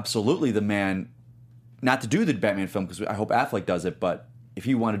is absolutely the man, not to do the Batman film, because I hope Affleck does it, but if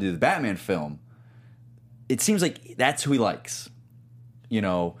he wanted to do the Batman film, it seems like that's who he likes.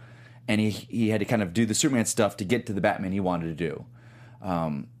 And he had to kind of do the Superman stuff to get to the Batman he wanted to do.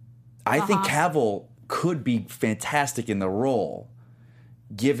 I think Cavill could be fantastic in the role,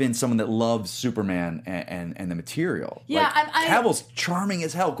 given someone that loves Superman and the material. Yeah, Cavill's charming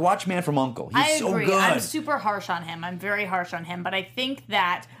as hell. Watch Man from U.N.C.L.E. He's I so agree. good. I'm super harsh on him. I'm very harsh on him. But I think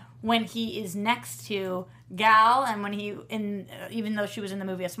that when he is next to Gal, and when even though she was in the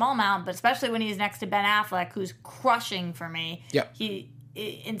movie a small amount, but especially when he's next to Ben Affleck, who's crushing for me, Yep.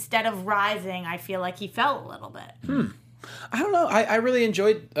 Instead of rising, I feel like he fell a little bit. I don't know. I really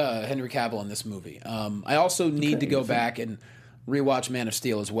enjoyed Henry Cavill in this movie. I also need to go back and rewatch Man of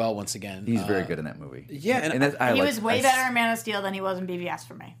Steel as well once again. He's very good in that movie. Yeah, and that's, He was way better in Man of Steel than he was in BVS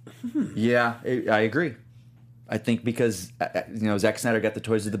for me. Yeah, I agree. I think because Zack Snyder got the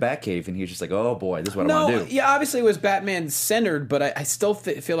toys of the Batcave, and he was just like, "Oh boy, this is what I want to do." Yeah, obviously it was Batman centered, but I still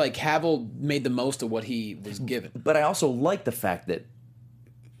feel like Cavill made the most of what he was given. But I also like the fact that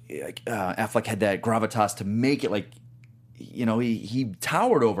Affleck had that gravitas to make it like, he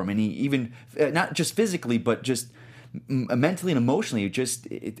towered over him, and he even not just physically, but just mentally and emotionally.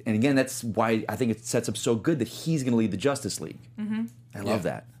 And again, that's why I think it sets up so good that he's going to lead the Justice League. Mm-hmm. I love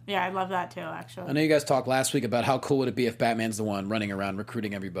that. Yeah, I love that too, actually. I know you guys talked last week about how cool would it be if Batman's the one running around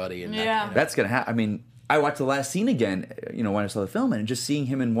recruiting everybody. And That's going to happen. I mean, I watched the last scene again, when I saw the film, and just seeing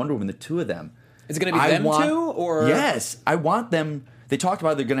him and Wonder Woman, the two of them. Is it going to be them two? Or Yes. I want them. They talked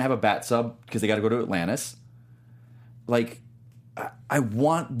about they're going to have a bat sub because they got to go to Atlantis. Like, I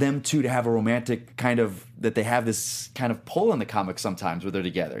want them two to have a romantic kind of, that they have this kind of pull in the comics sometimes where they're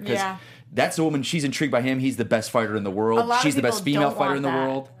together. Because that's the woman, she's intrigued by him. He's the best fighter in the world. She's the best female fighter in the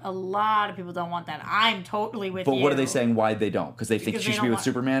world. A lot of people don't want that. I'm totally with you. But what are they saying why they don't? Because they think she should be with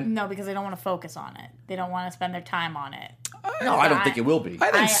Superman? No, because they don't want to focus on it. They don't want to spend their time on it. No, I don't think it will be. I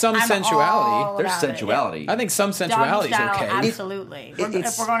think some sensuality. There's sensuality. I think some sensuality is okay. Absolutely. If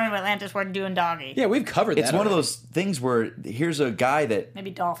we're going to Atlantis, we're doing doggy. Yeah, we've covered that. It's one of those things where here's a guy that maybe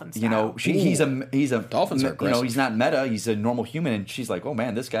dolphin style. You know, he's a dolphins are aggressive. You know, he's not meta. He's a normal human, and she's like, oh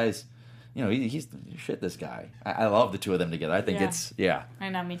man, this guy's. You know, he's shit. This guy, I love the two of them together. I think it's I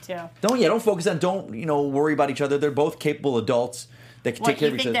know, me too. Don't focus on. Don't worry about each other. They're both capable adults that can take care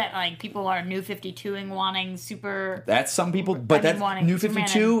of each other. You think that like people are New 52ing wanting super? That's some people, but that New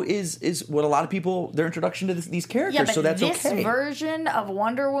 52 is what a lot of people their introduction to these characters. Yeah, but so that's this okay. version of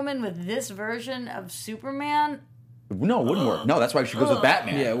Wonder Woman with this version of Superman. No, it wouldn't work. No, that's why she goes with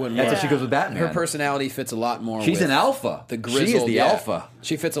Batman. Yeah, it wouldn't That's work. why she goes with Batman. Her personality fits a lot more. She's with an alpha. The grizzled. She is the alpha.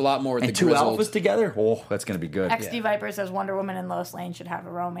 She fits a lot more with and the two grizzled. alphas together. Oh, that's going to be good. XD Viper says Wonder Woman and Lois Lane should have a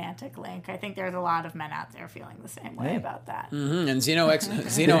romantic link. I think there's a lot of men out there feeling the same way about that. Mm-hmm. And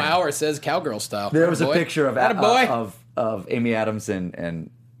Zeno Hour says cowgirl style. There was a picture of Amy Adams and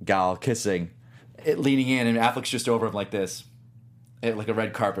Gal kissing, leaning in, and Affleck's just over him like this, like a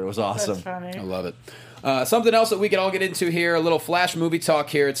red carpet. It was awesome. That's funny. I love it. Something else that we could all get into here, a little Flash movie talk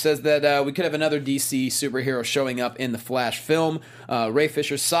here. It says that we could have another DC superhero showing up in the Flash film. Ray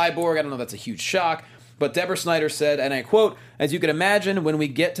Fisher's Cyborg. I don't know if that's a huge shock. But Deborah Snyder said, and I quote, "As you can imagine, when we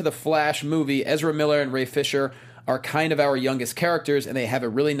get to the Flash movie, Ezra Miller and Ray Fisher are kind of our youngest characters, and they have a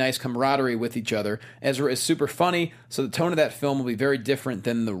really nice camaraderie with each other. Ezra is super funny, so the tone of that film will be very different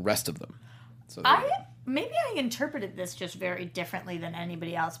than the rest of them." So Maybe I interpreted this just very differently than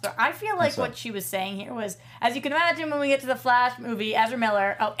anybody else, but I feel like what she was saying here was, as you can imagine, when we get to the Flash movie, Ezra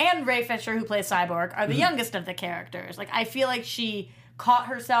Miller, and Ray Fisher, who plays Cyborg, are the youngest of the characters. Like, I feel like she caught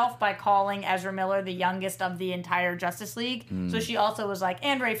herself by calling Ezra Miller the youngest of the entire Justice League. So she also was like,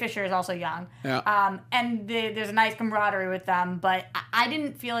 and Ray Fisher is also young. Yeah. And there's a nice camaraderie with them, but I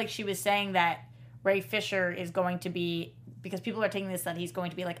didn't feel like she was saying that Ray Fisher is going to be, because people are taking this that he's going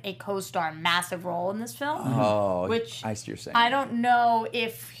to be like a co-star massive role in this film. Oh, which I see what you're saying. I don't know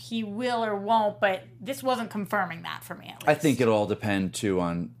if he will or won't, but this wasn't confirming that for me, at least. I think it'll all depend, too,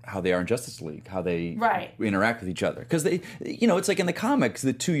 on how they are in Justice League, how they interact with each other. Because, it's like in the comics,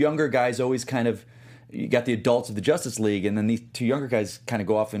 the two younger guys always kind of, you got the adults of the Justice League, and then these two younger guys kind of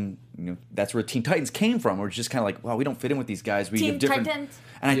go off and, that's where Teen Titans came from, where it's just kind of like, well, we don't fit in with these guys. We have different. Titans.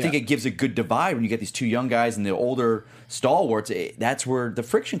 And I think it gives a good divide when you get these two young guys and the older stalwarts. That's where the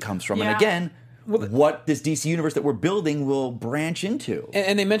friction comes from. Yeah. And again, what this DC universe that we're building will branch into.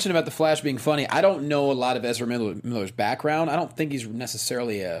 And they mentioned about the Flash being funny. I don't know a lot of Ezra Miller's background. I don't think he's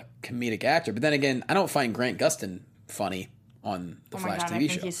necessarily a comedic actor. But then again, I don't find Grant Gustin funny on the Flash TV show. I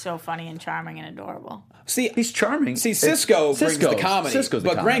think he's so funny and charming and adorable. See, he's charming. See, Cisco brings the comedy, Cisco's the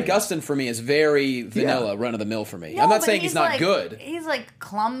but comedy. Grant Gustin for me is very vanilla, run of the mill for me. I'm not saying he's not good. He's like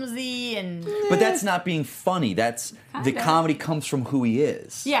clumsy and. But that's not being funny. That's the comedy comes from who he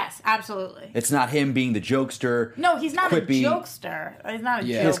is. Yes, absolutely. It's not him being the jokester. No, he's not quippy. a jokester. He's not a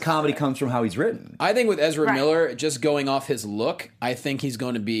jokester. His comedy comes from how he's written. I think with Ezra Miller, just going off his look, I think he's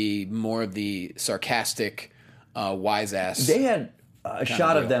going to be more of the sarcastic, wise ass. They had a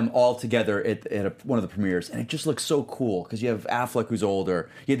shot of them all together at one of the premieres, and it just looks so cool because you have Affleck who's older,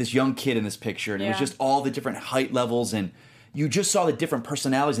 you had this young kid in this picture, and it was just all the different height levels, and you just saw the different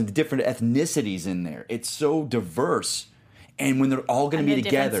personalities and the different ethnicities in there. It's so diverse, and when they're all going to be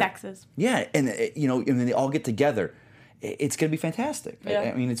together, sexes. Yeah, and and when they all get together, it's going to be fantastic. Yeah.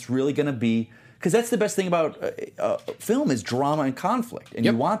 I mean, it's really going to be. Because that's the best thing about film is drama and conflict, and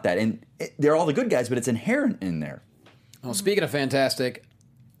you want that. And they're all the good guys, but it's inherent in there. Well, speaking of fantastic,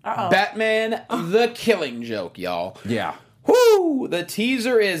 Batman the Killing Joke, y'all. Yeah. Woo! The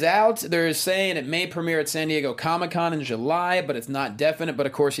teaser is out. They're saying it may premiere at San Diego Comic-Con in July, but it's not definite. But,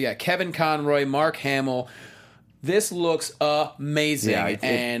 of course, you got Kevin Conroy, Mark Hamill. This looks amazing. Yeah,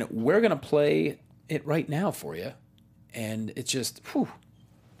 and we're going to play it right now for you. And it's just, whew.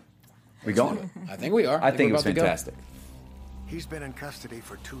 We going? I think we are. I think it we're was about to go. fantastic. He's been in custody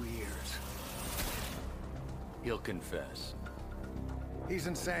for 2 years. He'll confess. He's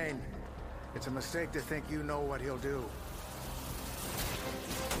insane. It's a mistake to think you know what he'll do.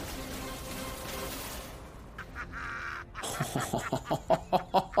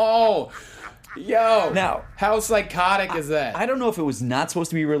 Oh, yo. Now, how psychotic is that? I don't know if it was not supposed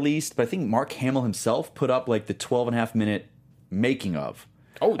to be released, but I think Mark Hamill himself put up like the 12.5-minute making of.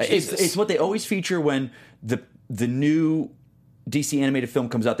 Oh, Jesus. It's what they always feature when the new DC animated film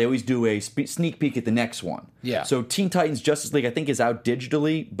comes out. They always do a sneak peek at the next one. Yeah. So Teen Titans Justice League, I think, is out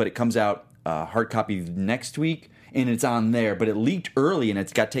digitally, but it comes out hard copy next week, and it's on there. But it leaked early, and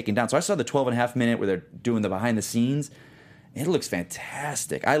it's got taken down. So I saw the 12.5 minute where they're doing the behind the scenes. It looks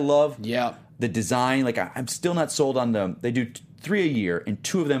fantastic. I love the design. Like, I'm still not sold on them. They do 3 a year, and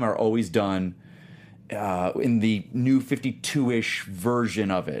 2 of them are always done in the new 52-ish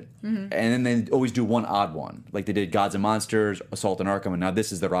version of it. And then they always do one odd one. Like they did Gods and Monsters, Assault on Arkham, and now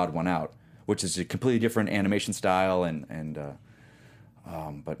this is their odd one out, which is a completely different animation style.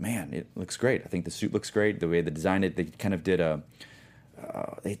 But man, it looks great. I think the suit looks great. The way they designed it, they kind of did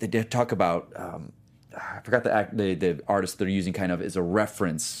they did talk about, I forgot the artist they're using kind of as a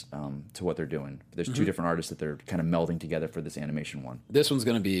reference to what they're doing. There's 2 different artists that they're kind of melding together for this animation one. This one's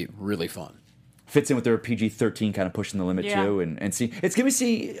going to be really fun. Fits in with their PG-13 kind of pushing the limit too, and see it's gonna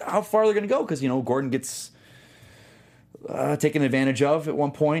see how far they're gonna go, because Gordon gets taken advantage of at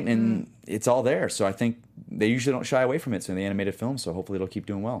one point, and it's all there. So I think they usually don't shy away from it in the animated film. So hopefully it'll keep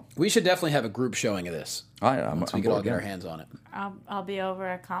doing well. We should definitely have a group showing of this. Once we can all get our hands on it. I'll be over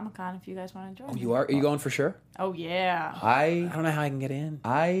at Comic-Con if you guys want to join. You are? Are you going for sure? Oh yeah. I don't know how I can get in.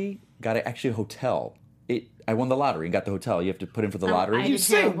 I got actually a hotel. I won the lottery and got the hotel. You have to put in for the lottery. You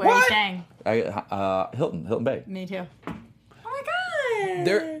say what? Where are you staying? Hilton Bay. Me too. Oh my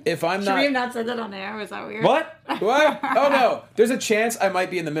god. If I'm Should not, we have not said that on air? Was that weird? What? What? Oh no! There's a chance I might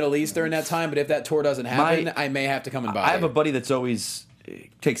be in the Middle East during that time, but if that tour doesn't happen, I may have to come and buy. I have a buddy that's always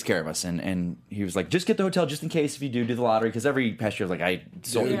takes care of us, and he was like, just get the hotel just in case if you do the lottery, because every past year I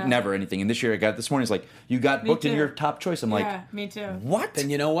sold never anything, and this year I got this morning. It's like, you got booked in your top choice. I'm like, me too. What?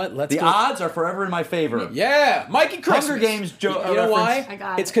 Then you know what? The odds are forever in my favor. Yeah, Mikey Christmas. Hunger Games. You know why? I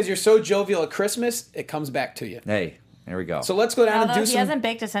got it's because you're so jovial at Christmas. It comes back to you. Hey, there we go. So let's go down and do he some. hasn't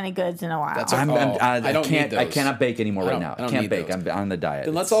baked us any goods in a while. That's I don't need those. I cannot bake anymore right now. I can't bake. those. I'm on the diet.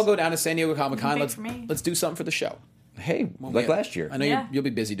 Then let's all go down to San Diego Comic-Con. bake for me. Let's do something for the show. Hey, like last year. I know you'll be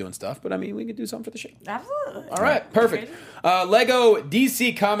busy doing stuff, but I mean, we could do something for the show. Absolutely. All right, perfect. Lego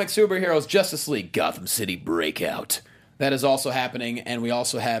DC Comic Superheroes Justice League Gotham City Breakout. That is also happening, and we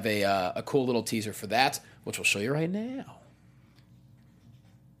also have a cool little teaser for that, which we'll show you right now.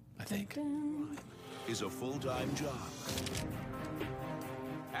 I think. Is a full-time job.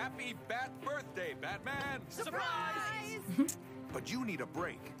 Happy Bat birthday, Batman! Surprise! But you need a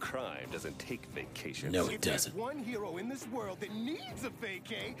break. Crime doesn't take vacations. No, it If there's doesn't. one hero in this world that needs a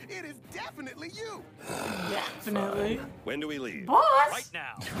vacay, it is definitely you. Definitely. When do we leave? Boss. Right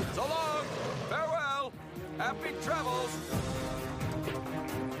now. So long. Farewell. Happy travels.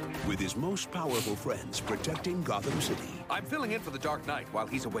 With his most powerful friends protecting Gotham City, I'm filling in for the Dark Knight while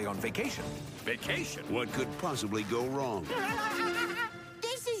he's away on vacation. Vacation? what could possibly go wrong?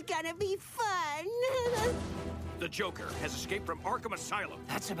 This is gonna be fun. The Joker has escaped from Arkham Asylum.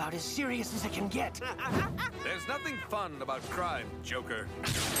 That's about as serious as it can get. There's nothing fun about crime, Joker.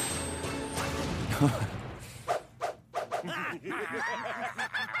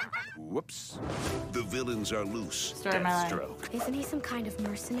 Whoops. The villains are loose. Story of my life. Deathstroke. Isn't he some kind of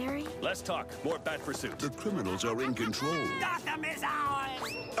mercenary? Less talk, more Bat pursuit. The criminals are in control. Gotham is ours!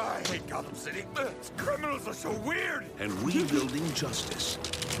 I hate Gotham City. Criminals are so weird. And rebuilding justice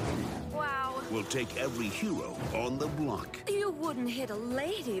Wow. will take every hero on the block. You wouldn't hit a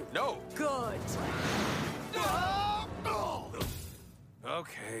lady. No. Good.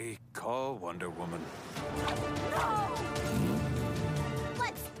 Okay, call Wonder Woman. No!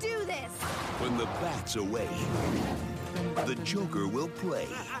 Let's do this. When the bat's away, the Joker will play.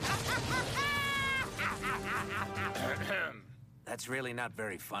 That's really not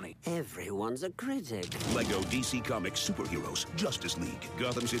very funny. Everyone's a critic. Lego DC Comics Superheroes Justice League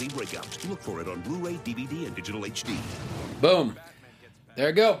Gotham City Breakout. Look for it on Blu-ray, DVD, and digital HD. Boom. There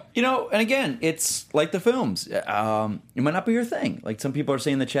you go. And again, it's like the films. It might not be your thing. Like some people are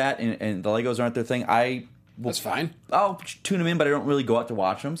saying in the chat, and the Legos aren't their thing. That's fine. I'll tune them in, but I don't really go out to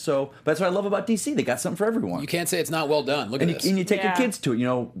watch them. So but that's what I love about DC. They got something for everyone. You can't say it's not well done. Look at this. And you take your kids to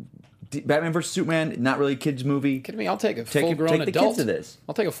it. Batman vs Superman, not really a kids movie. Kidding me? I'll take a Take full-grown the adult. kids to this.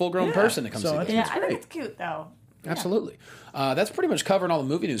 I'll take a full-grown person to come see this. Yeah, I think it's cute though. Absolutely. That's pretty much covering all the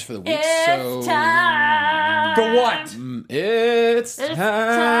movie news for the week. It's time. For what? It's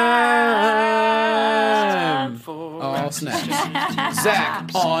time. for snap. Zach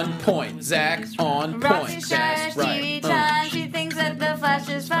on point. Zach on Roxy point. Shires, That's right. TV time. She thinks that the Flash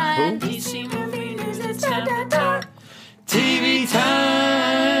is fine. DC movie news, it's time to talk. TV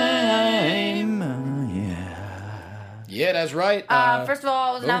time. Yeah. Yeah, that's right. First of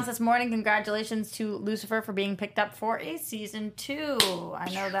all, it was announced this morning. Congratulations to Lucifer for being picked up for a season 2. I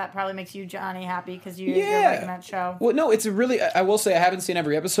know that probably makes you, Johnny, happy because you're liking that show. Well, no, it's a really. I will say I haven't seen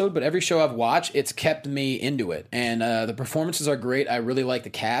every episode, but every show I've watched, it's kept me into it, and the performances are great. I really like the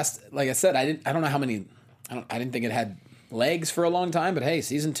cast. Like I said, I don't know how many. I didn't think it had legs for a long time, but hey,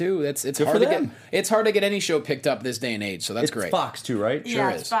 season 2, it's hard to get. It's hard to get any show picked up this day and age, so that's great. It's Fox too, right? Sure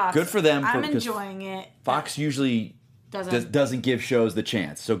is. Fox. Good for them. I'm enjoying it. Fox usually doesn't give shows the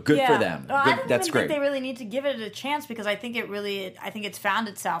chance, so good for them. Well, Good, I don't that's even great. think they really need to give it a chance because I think it's found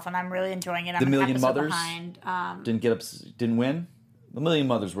itself, and I'm really enjoying it. I'm The an Million episode Mothers behind. didn't win. The Million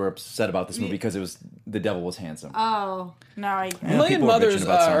Mothers were upset about this movie because it was The Devil Was Handsome. Oh no! Million Mothers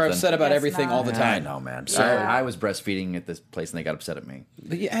are upset about everything all the time. I know, man. Sorry, I was breastfeeding at this place and they got upset at me.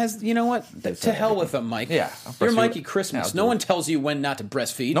 But you know what? To hell with them, Mike. Yeah, you're Mikey Christmas. No one tells you when not to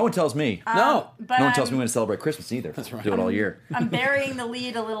breastfeed. No one tells me. No, no one tells me when to celebrate Christmas either. That's right. Do it all year. I'm burying the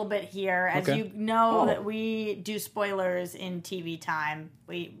lead a little bit here, as you know that we do spoilers in TV time.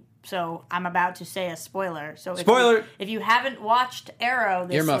 So I'm about to say a spoiler. So if you haven't watched Arrow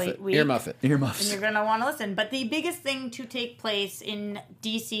this week, earmuff it, then you're going to want to listen. But the biggest thing to take place in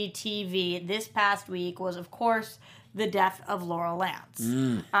DC TV this past week was, of course, the death of Laurel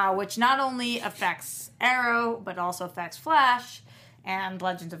Lance, which not only affects Arrow, but also affects Flash and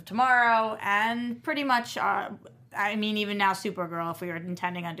Legends of Tomorrow, and pretty much, even now Supergirl, if we were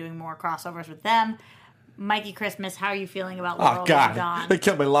intending on doing more crossovers with them. Mikey Christmas, how are you feeling about Laurel being gone? They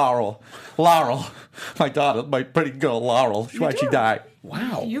killed me, Laurel, my daughter, my pretty girl, Laurel. Why'd she die?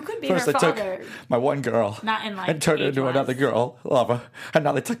 Wow. You could be First her they father. took my one girl, Not in, like, and turned her into age-wise. another girl, lover, and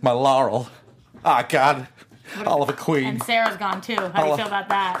now they took my Laurel. Ah, God, Oliver Queen. And Sarah's gone too. How do you feel about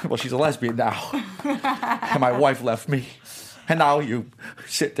that? Well, she's a lesbian now, and my wife left me, and now you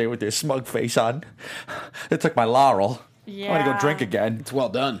sit there with your smug face on. They took my Laurel. Yeah. I want to go drink again. It's well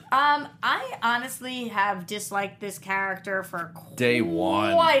done. I honestly have disliked this character for Day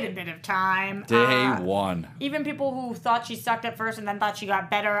one. quite a bit of time. Day one. Even people who thought she sucked at first and then thought she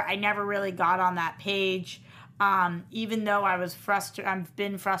got better, I never really got on that page. Even though I've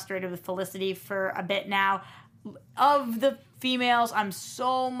been frustrated with Felicity for a bit now. Of the females, I'm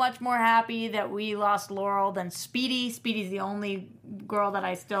so much more happy that we lost Laurel than Speedy. Speedy's the only girl that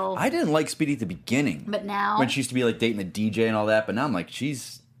I didn't like Speedy at the beginning. But now, when she used to be like dating the DJ and all that, but now I'm like,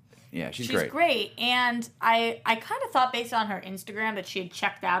 she's great. She's great. And I kind of thought based on her Instagram that she had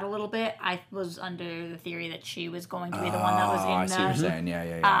checked out a little bit. I was under the theory that she was going to be the one that was in I see what you're saying.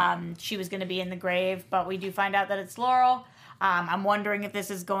 Yeah. She was going to be in the grave, but we do find out that it's Laurel. I'm wondering if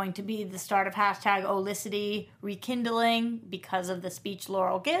this is going to be the start of hashtag Olicity rekindling because of the speech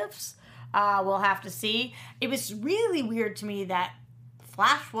Laurel gives. We'll have to see. It was really weird to me that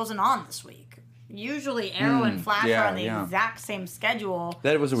Flash wasn't on this week. Usually Arrow and Flash are on the exact same schedule.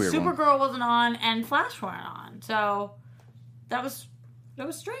 That was a weird one. Supergirl wasn't on and Flash weren't on. So that was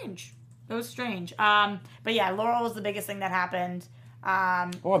strange. It was strange. But yeah, Laurel was the biggest thing that happened.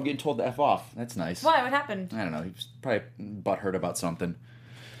 I'm getting told to F off. That's nice. Why? What happened? I don't know. He was probably butthurt about something.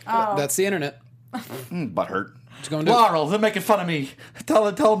 Oh. That's the internet. Butthurt. What you gonna do? Laurel, they're making fun of me.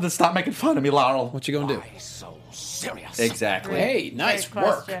 Tell them to stop making fun of me, Laurel. What you gonna do? Why so serious? Exactly. Hey, nice Great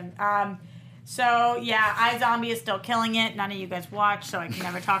work. question. So yeah, iZombie is still killing it. None of you guys watch, so I can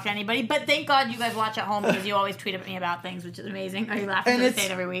never talk to anybody. But thank God you guys watch at home because you always tweet at me about things, which is amazing. Are you laughing? And I say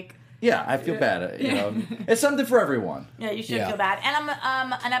it every week. Yeah, I feel bad. It's something for everyone. Yeah, you should feel bad. And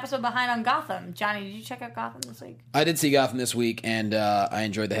I'm an episode behind on Gotham. Johnny, did you check out Gotham this week? I did see Gotham this week, and I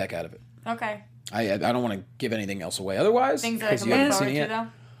enjoyed the heck out of it. Okay. I don't want to give anything else away otherwise. Things that I can look forward to, though?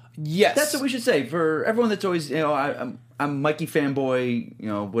 Yes. That's what we should say. For everyone that's always, I'm Mikey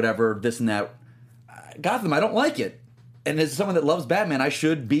fanboy, whatever, this and that. Gotham, I don't like it. And as someone that loves Batman, I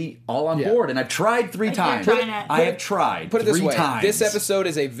should be all on board. And I've tried 3 times. I have tried. Put it this 3 way. times. This episode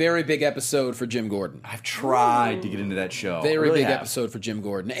is a very big episode for Jim Gordon. I've tried to get into that show. Very really big episode for Jim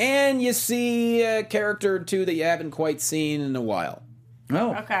Gordon. And you see a character or two that you haven't quite seen in a while.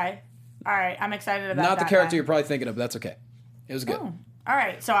 No. Okay. All right. I'm excited about that. Not the character you're probably thinking of, but that's okay. It was good. Oh. All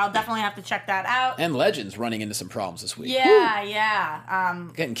right, so I'll definitely have to check that out. And Legends running into some problems this week. Yeah.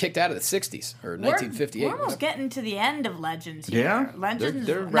 Getting kicked out of the 60s or 1958. We're almost getting to the end of Legends here. Yeah? Legends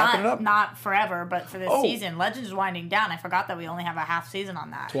They're wrapping it up. Not forever, but for this season. Legends is winding down. I forgot that we only have a half season on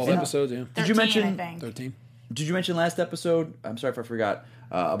that. 12 episodes, yeah. 13, Did you mention I think. 13? Did you mention last episode? I'm sorry if I forgot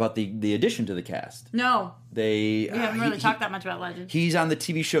about the addition to the cast. No. We haven't really talked that much about Legends. He's on the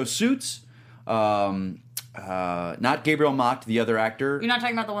TV show Suits. Not Gabriel Macht, the other actor. You're not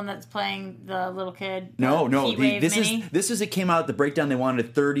talking about the one that's playing the little kid? No. Heatwave This Mini? is it came out the breakdown. They wanted a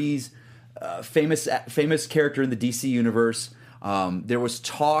 30s famous character in the DC universe. There was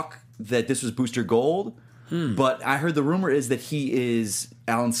talk that this was Booster Gold, but I heard the rumor is that he is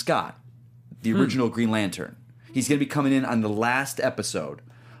Alan Scott, the original Green Lantern. He's going to be coming in on the last episode.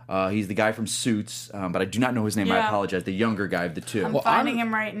 He's the guy from Suits, but I do not know his name. Yeah. I apologize. The younger guy of the two. I'm finding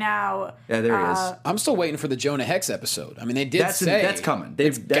him right now. Yeah, there he is. I'm still waiting for the Jonah Hex episode. I mean, they did say that's coming.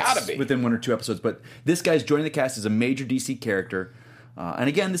 It's that's gotta be within 1 or 2 episodes. But this guy's joining the cast as a major DC character. And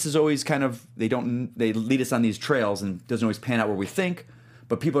again, this is always kind of they lead us on these trails and doesn't always pan out where we think.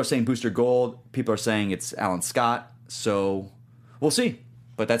 But people are saying Booster Gold. People are saying it's Alan Scott. So we'll see.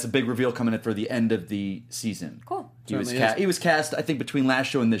 But that's a big reveal coming in for the end of the season. Cool. He was cast, I think, between last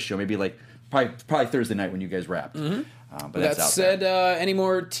show and this show. Maybe like probably Thursday night when you guys wrapped. But that said, any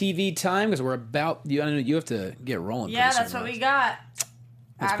more TV time? Because we're about you. I know you have to get rolling. Yeah, that's what we got.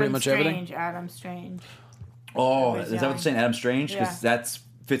 That's pretty much everything. Adam Strange. Oh, is that what you're saying? Adam Strange? Because that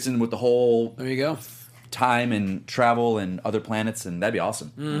fits in with the whole. There you go. Time and travel and other planets, and that'd be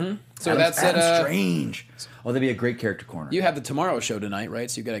awesome. Mm-hmm. So that's Adam Strange. Oh, that'd be a great character corner. You have the Tomorrow Show tonight, right?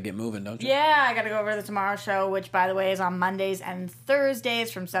 So you got to get moving, don't you? Yeah, I got to go over to the Tomorrow Show, which, by the way, is on Mondays and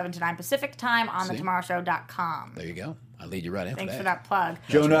Thursdays from 7 to 9 Pacific time on thetomorrowshow.com. There you go. I'll lead you right in. Thanks for that plug.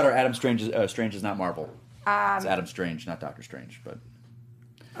 Joe Nutter, Adam Strange is not Marvel. It's Adam Strange, not Doctor Strange, but.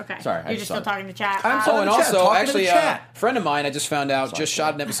 Okay. Sorry, You're just still talking to chat. And also, actually, a friend of mine I just found out just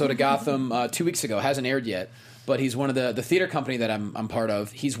shot an episode of Gotham 2 weeks ago. Hasn't aired yet, but he's one of the theater company that I'm part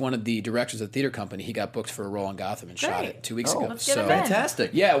of. He's one of the directors of the theater company. He got booked for a role on Gotham and shot it 2 weeks ago. Let's get him in.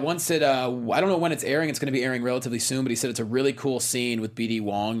 Fantastic. Yeah, once it, I don't know when it's airing. It's going to be airing relatively soon, but he said it's a really cool scene with BD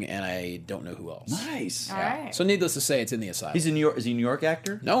Wong, and I don't know who else. Nice. All right. So needless to say, it's in the asylum. He's in New York. Is he a New York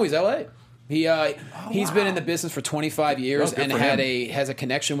actor? No, he's L.A. He's been in the business for 25 years and has a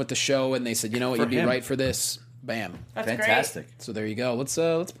connection with the show, and they said, you know what, you'd be right for this. Bam. That's fantastic. Great. So there you go. Let's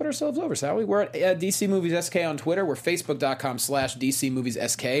put ourselves over, Sally. We're at DC Movies SK on Twitter. We're Facebook.com/DC Movies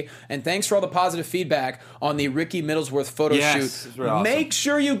SK. And thanks for all the positive feedback on the Ricky Middlesworth photo shoot. Really awesome. Make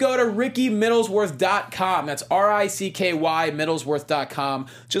sure you go to RickyMiddlesworth.com. That's RICKY Middlesworth.com.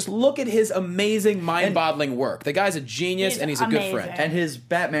 Just look at his amazing, mind-boggling work. The guy's a genius, and he's a good friend. And his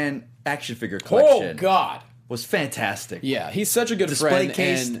Batman action figure collection. Oh, God. Was fantastic. Yeah, he's such a good Display friend.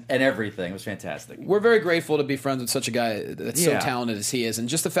 case and everything. It was fantastic. We're very grateful to be friends with such a guy that's so talented as he is. And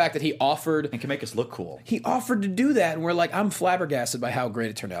just the fact that he offered... And can make us look cool. He offered to do that, and we're like, I'm flabbergasted by how great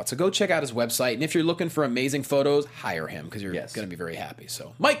it turned out. So go check out his website, and if you're looking for amazing photos, hire him, because you're going to be very happy.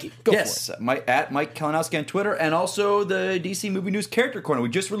 So, Mikey, go for it. At Mike Kalinowski on Twitter, and also the DC Movie News Character Corner. We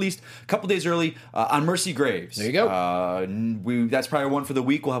just released a couple days early on Mercy Graves. There you go. That's probably one for the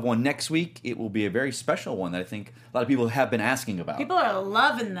week. We'll have one next week. It will be a very special one that I think a lot of people have been asking about. People are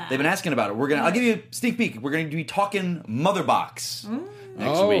loving that. They've been asking about it. I'll give you a sneak peek. We're going to be talking Mother Box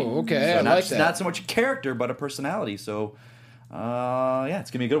next week. Okay. So I like that. Not so much a character, but a personality. So, it's going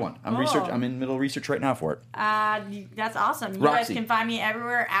to be a good one. I'm in middle of research right now for it. That's awesome. You Roxy. guys can find me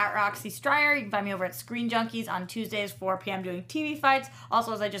everywhere at Roxy Stryer. You can find me over at Screen Junkies on Tuesdays, 4 p.m. doing TV fights.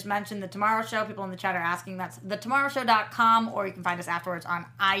 Also, as I just mentioned, The Tomorrow Show. People in the chat are asking. That's thetomorrowshow.com, or you can find us afterwards on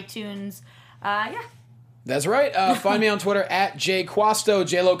iTunes. That's right. Find me on Twitter at jquasto,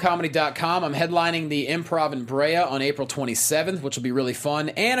 jlocomedy.com. I'm headlining the Improv in Brea on April 27th, which will be really fun.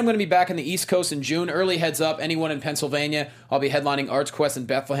 And I'm going to be back on the East Coast in June. Early heads up, anyone in Pennsylvania, I'll be headlining Arts Quest in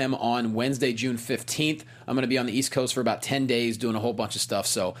Bethlehem on Wednesday, June 15th. I'm going to be on the East Coast for about 10 days doing a whole bunch of stuff.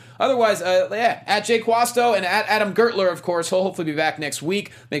 So otherwise, at jquasto and at Adam Gertler, of course. He'll hopefully be back next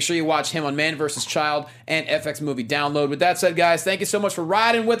week. Make sure you watch him on Man vs. Child and FX Movie Download. With that said, guys, thank you so much for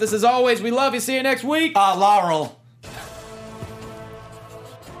riding with us. As always, we love you. See you next week. Laurel.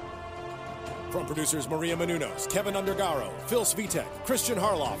 From producers Maria Menounos, Kevin Undergaro, Phil Svitek, Christian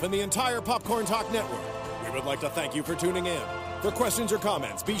Harloff, and the entire Popcorn Talk Network, we would like to thank you for tuning in. For questions or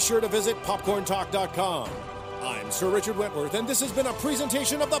comments, be sure to visit popcorntalk.com. I'm Sir Richard Wentworth, and this has been a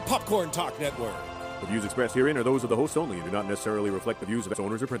presentation of the Popcorn Talk Network. The views expressed herein are those of the hosts only and do not necessarily reflect the views of its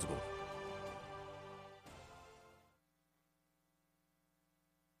owners or principals.